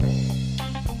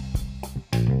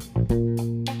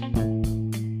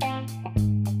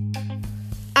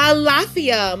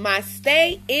Alafia, my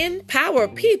stay in power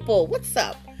people. What's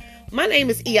up? My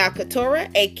name is Iya Katora,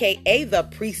 aka the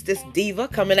Priestess Diva,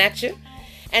 coming at you.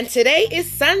 And today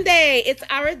is Sunday. It's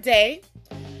our day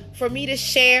for me to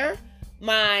share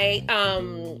my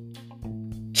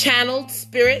channeled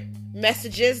spirit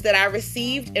messages that I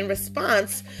received in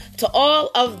response to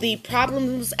all of the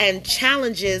problems and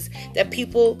challenges that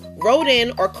people wrote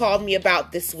in or called me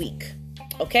about this week.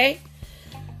 Okay?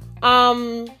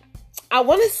 I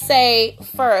want to say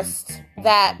first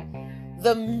that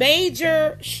the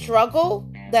major struggle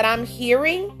that I'm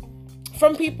hearing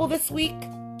from people this week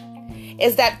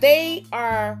is that they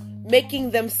are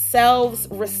making themselves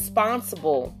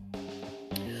responsible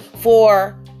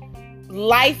for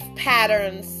life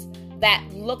patterns that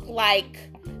look like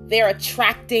they're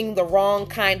attracting the wrong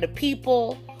kind of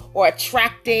people or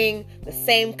attracting the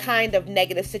same kind of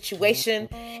negative situation.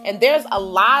 And there's a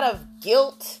lot of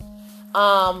guilt,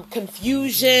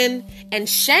 confusion, and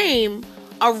shame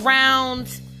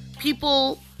around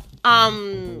people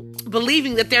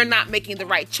believing that they're not making the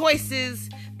right choices.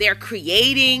 They're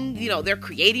creating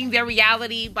their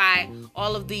reality by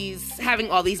having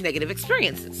all these negative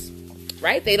experiences,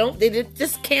 right? They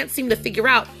just can't seem to figure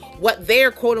out what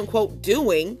they're quote unquote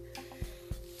doing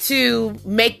to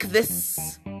make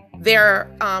this their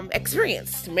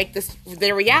experience, to make this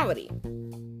their reality.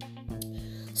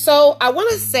 So I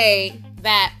want to say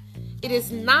that it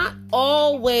is not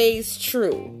always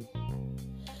true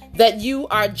that you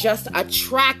are just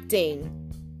attracting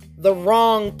the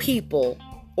wrong people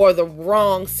or the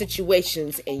wrong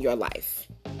situations in your life.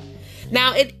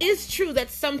 Now, it is true that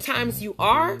sometimes you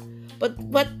are, but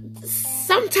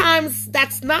sometimes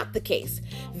that's not the case.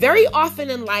 Very often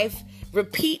in life,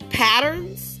 repeat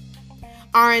patterns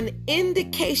are an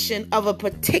indication of a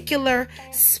particular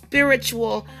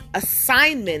spiritual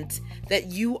assignment that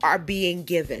you are being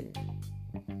given.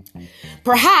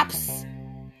 Perhaps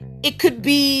it could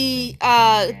be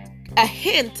a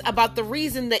hint about the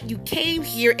reason that you came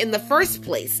here in the first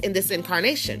place in this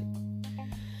incarnation.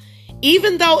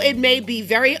 Even though it may be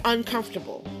very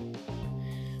uncomfortable,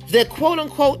 the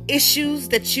quote-unquote issues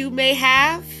that you may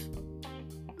have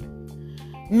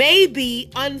may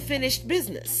be unfinished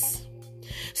business.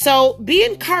 So be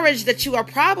encouraged that you are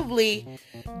probably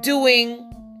doing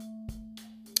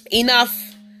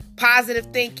enough positive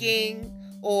thinking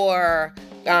or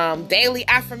daily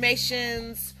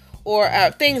affirmations or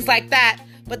things like that,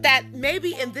 but that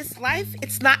maybe in this life,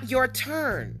 it's not your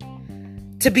turn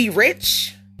to be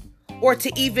rich or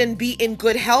to even be in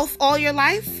good health all your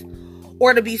life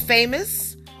or to be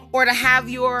famous or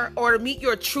to meet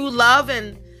your true love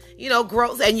and,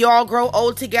 grow, and you all grow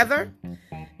old together.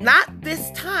 Not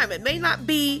this time. It may not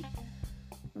be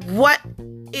what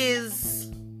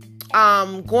is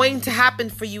going to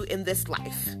happen for you in this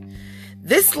life.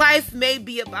 This life may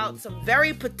be about some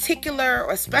very particular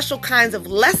or special kinds of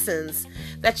lessons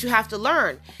that you have to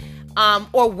learn,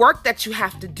 or work that you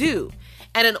have to do.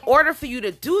 And in order for you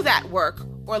to do that work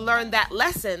or learn that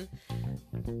lesson,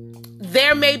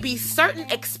 there may be certain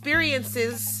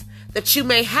experiences that you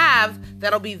may have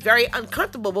that'll be very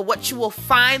uncomfortable, but what you will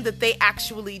find that they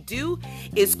actually do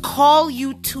is call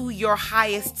you to your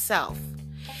highest self.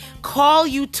 Call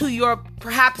you to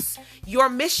perhaps your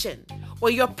mission or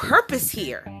your purpose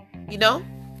here,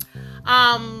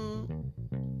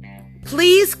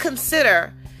 Please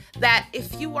consider that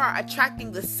if you are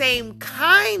attracting the same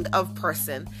kind of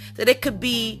person, that it could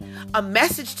be a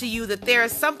message to you that there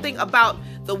is something about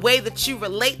the way that you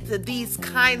relate to these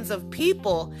kinds of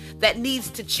people that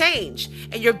needs to change.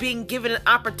 And you're being given an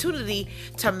opportunity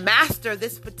to master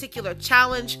this particular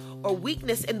challenge or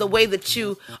weakness in the way that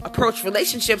you approach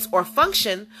relationships or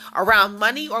function around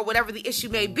money or whatever the issue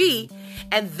may be.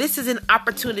 And this is an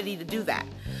opportunity to do that.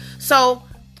 So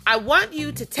I want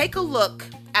you to take a look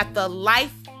at the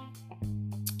life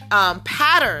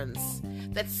patterns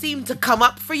that seem to come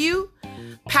up for you,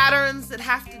 patterns that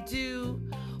have to do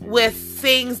with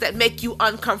things that make you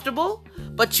uncomfortable,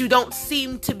 but you don't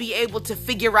seem to be able to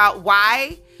figure out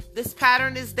why this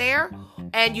pattern is there,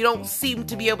 and you don't seem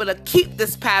to be able to keep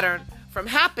this pattern from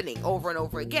happening over and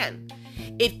over again.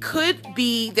 There could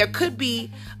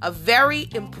be a very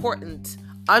important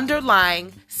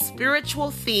underlying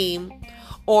spiritual theme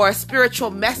or a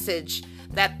spiritual message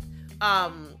that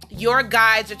your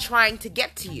guides are trying to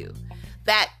get to you,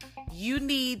 that you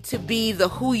need to be the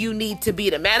who you need to be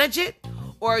to manage it,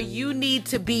 or you need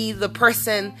to be the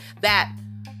person that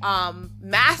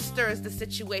masters the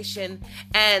situation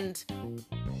and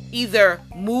either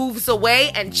moves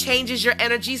away and changes your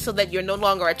energy so that you're no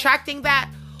longer attracting that,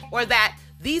 or that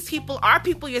these people are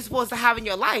people you're supposed to have in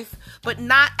your life, but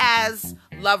not as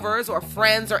lovers or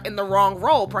friends are in the wrong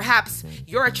role. Perhaps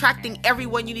you're attracting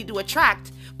everyone you need to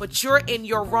attract, but you're in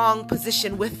your wrong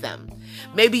position with them.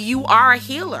 Maybe you are a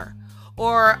healer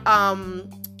or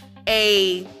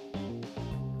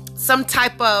some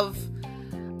type of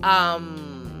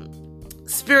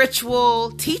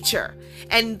spiritual teacher,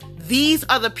 and these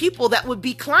are the people that would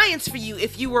be clients for you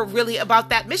if you were really about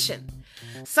that mission.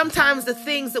 Sometimes the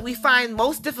things that we find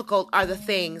most difficult are the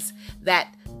things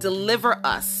that deliver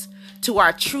us to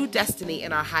our true destiny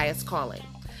and our highest calling.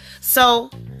 So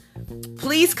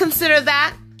please consider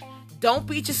that. Don't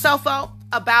beat yourself up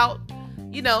about,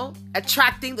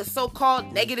 attracting the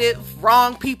so-called negative,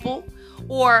 wrong people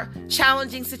or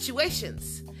challenging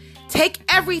situations. Take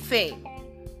everything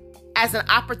as an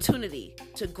opportunity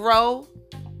to grow,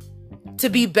 to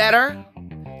be better,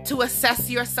 to assess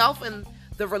yourself and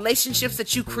the relationships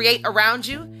that you create around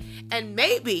you, and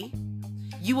maybe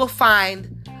you will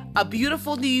find a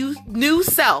beautiful new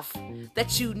self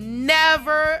that you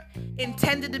never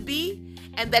intended to be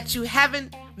and that you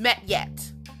haven't met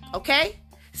yet. Okay?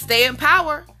 Stay in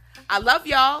power. I love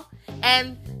y'all,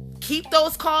 and keep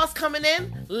those calls coming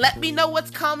in. Let me know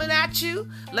what's coming at you.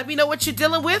 Let me know what you're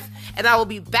dealing with, and I will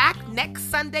be back next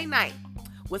Sunday night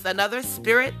with another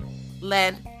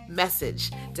spirit-led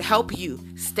message to help you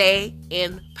stay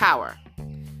in power.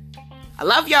 I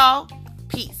love y'all.